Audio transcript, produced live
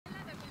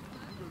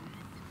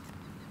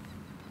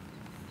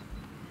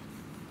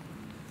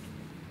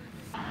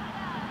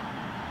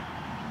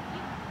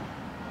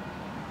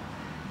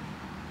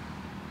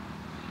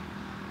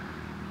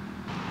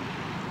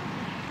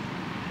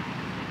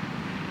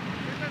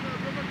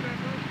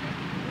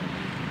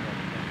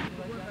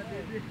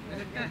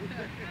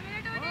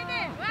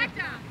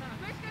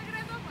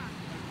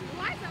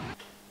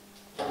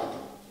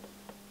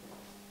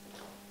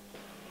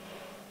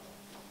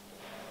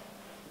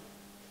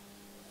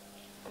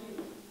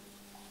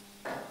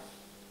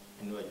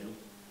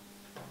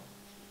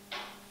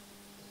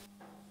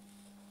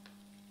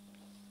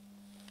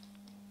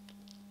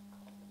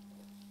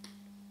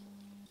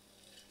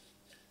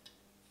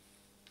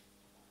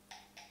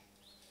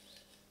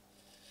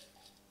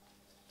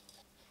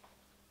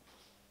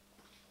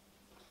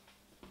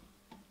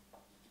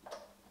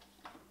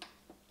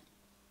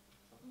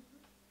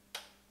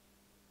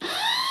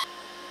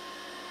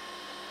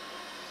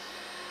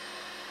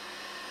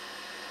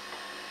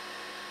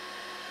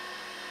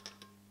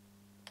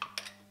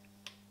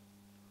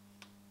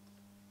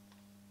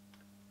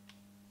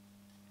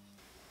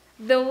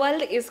The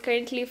world is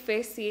currently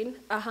facing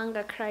a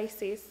hunger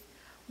crisis,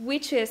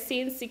 which we are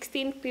seeing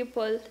 16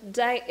 people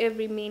die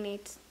every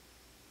minute.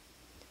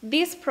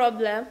 This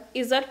problem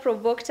is what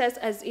provoked us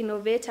as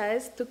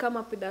innovators to come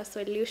up with a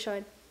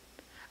solution.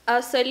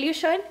 Our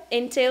solution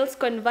entails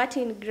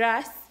converting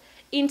grass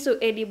into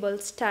edible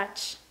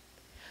starch.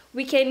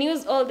 We can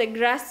use all the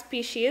grass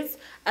species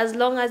as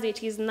long as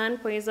it is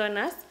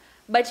non-poisonous,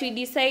 but we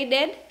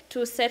decided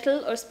to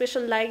settle or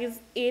specialize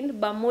in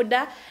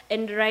Bermuda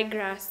and Rye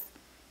grass.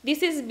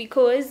 This is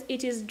because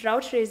it is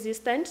drought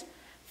resistant,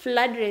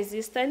 flood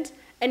resistant,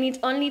 and it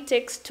only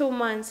takes 2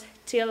 months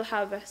till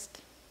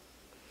harvest.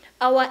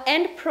 Our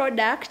end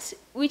product,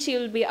 which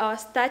will be our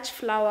starch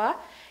flour,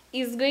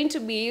 is going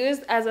to be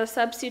used as a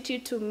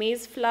substitute to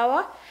maize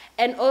flour,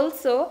 and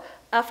also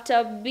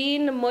after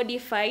being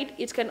modified,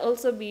 it can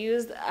also be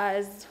used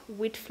as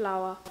wheat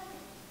flour.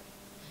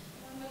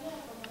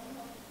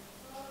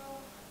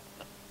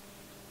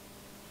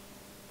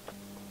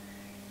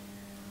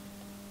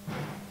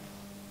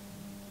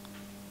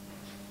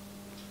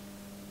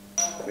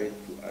 Faith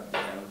to add the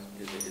else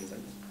is the inside.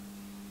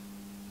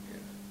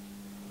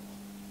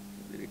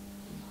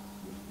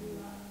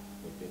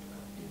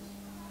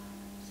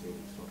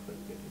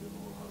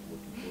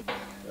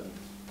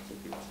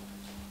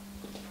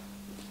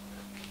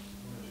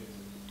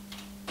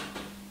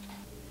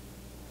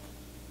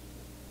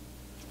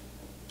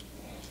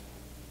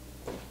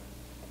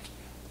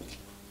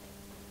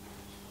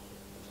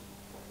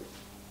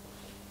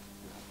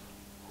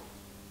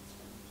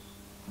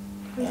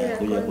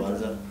 Kuja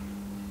kwanza.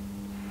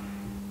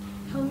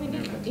 How many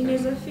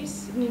inaweza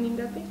fish nini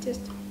ngapi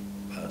test?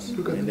 Basi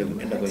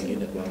enda kwa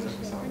ingine kwanza.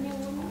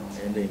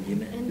 Enda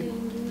ingine.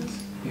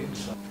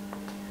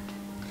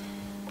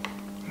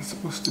 It's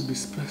supposed to be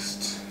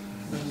spaced.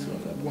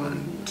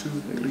 1, 2,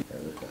 3.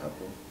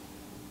 Hapo.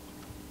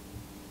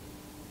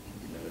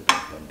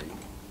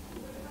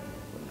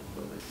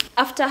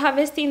 After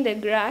harvesting the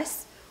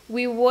grass,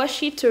 we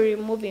wash it to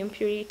remove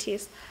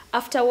impurities.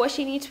 After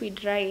washing it, we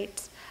dry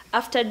it.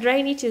 After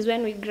drying it is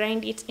when we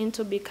grind it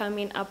into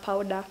becoming a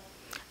powder.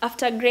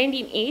 After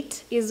grinding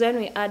it is when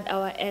we add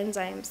our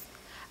enzymes.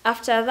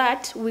 After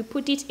that, we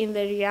put it in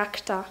the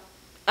reactor.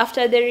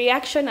 After the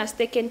reaction has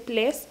taken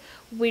place,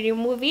 we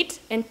remove it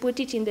and put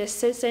it in the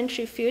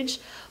centrifuge,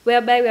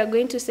 whereby we are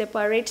going to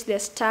separate the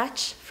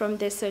starch from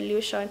the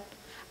solution.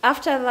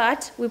 After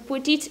that, we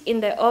put it in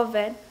the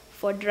oven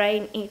for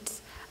drying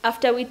it.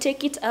 After we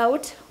take it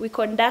out, we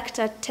conduct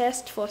a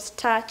test for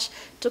starch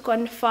to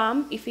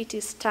confirm if it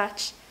is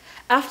starch.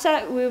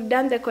 After we've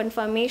done the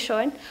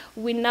confirmation,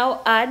 we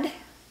now add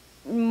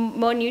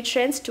more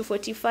nutrients to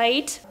fortify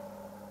it.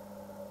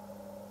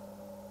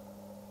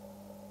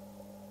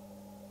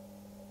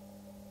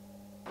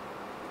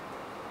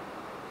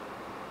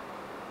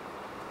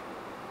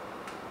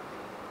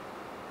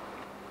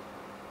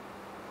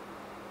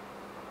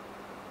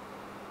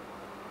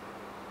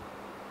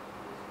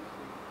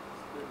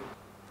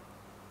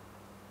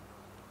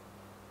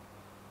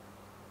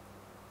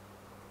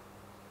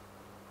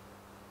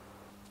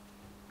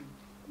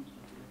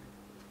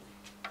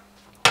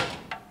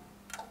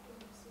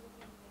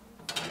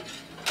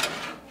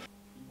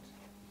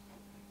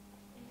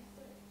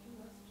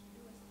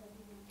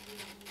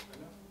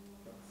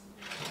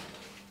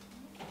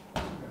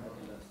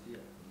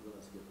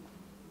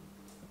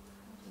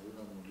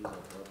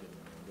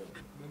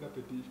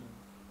 Petition.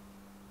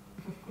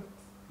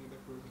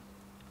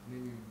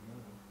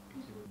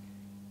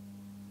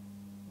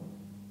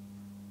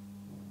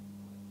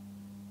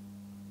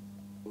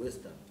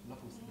 Western.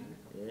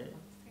 Yeah.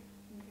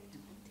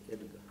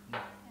 Edgar.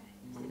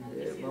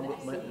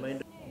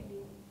 Mind.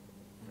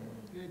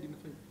 Yeah,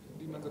 didn't change.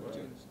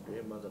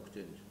 Yeah, mother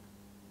change.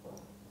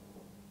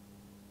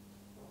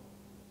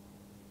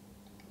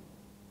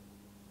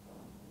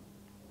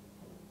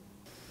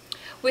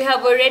 We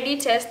have already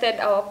tested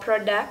our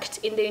product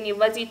in the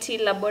university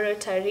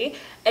laboratory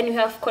and we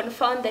have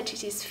confirmed that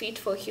it is fit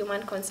for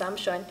human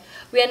consumption.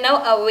 We are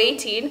now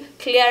awaiting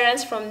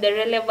clearance from the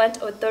relevant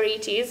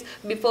authorities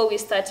before we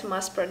start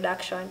mass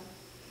production.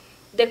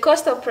 The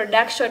cost of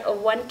production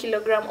of 1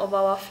 kilogram of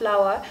our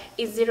flour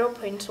is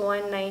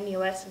 $0.19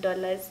 US,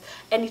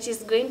 and it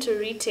is going to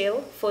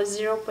retail for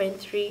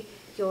 $0.3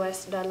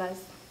 US.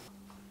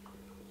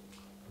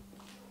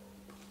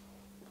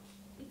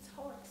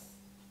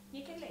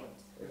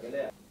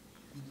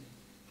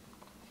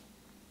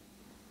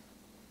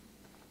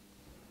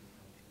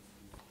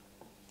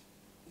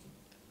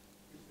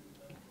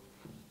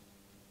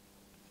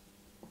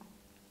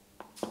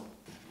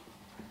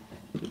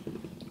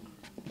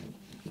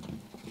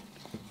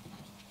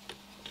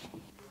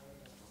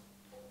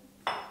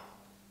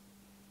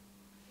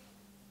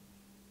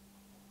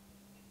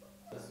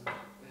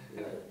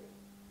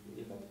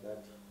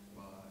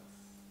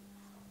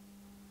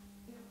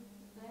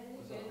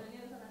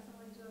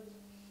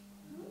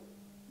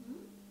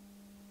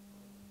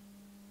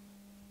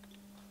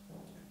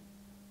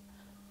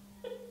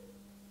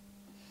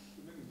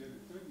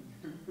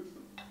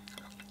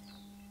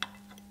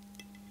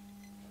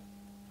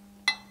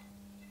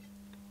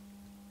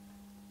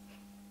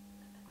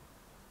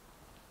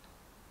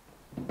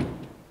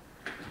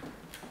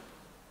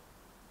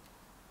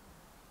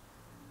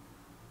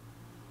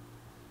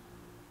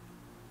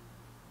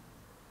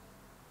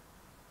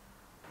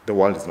 the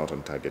world is not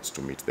on target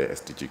to meet the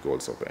SDG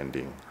goals of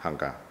ending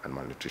hunger and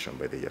malnutrition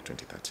by the year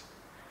 2030.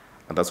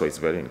 And that's why it's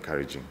very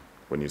encouraging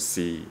when you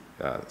see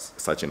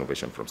such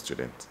innovation from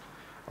students,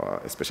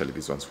 especially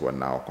these ones who are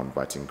now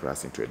converting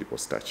grass into edible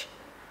starch.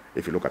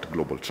 If you look at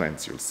global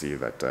trends, you'll see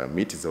that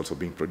meat is also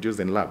being produced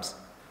in labs.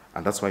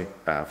 And that's why,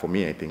 for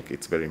me, I think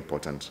it's very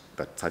important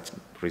that such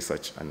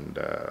research and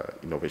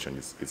innovation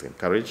is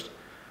encouraged,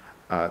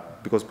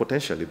 because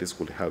potentially this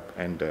could help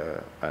end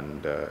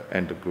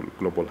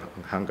global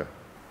hunger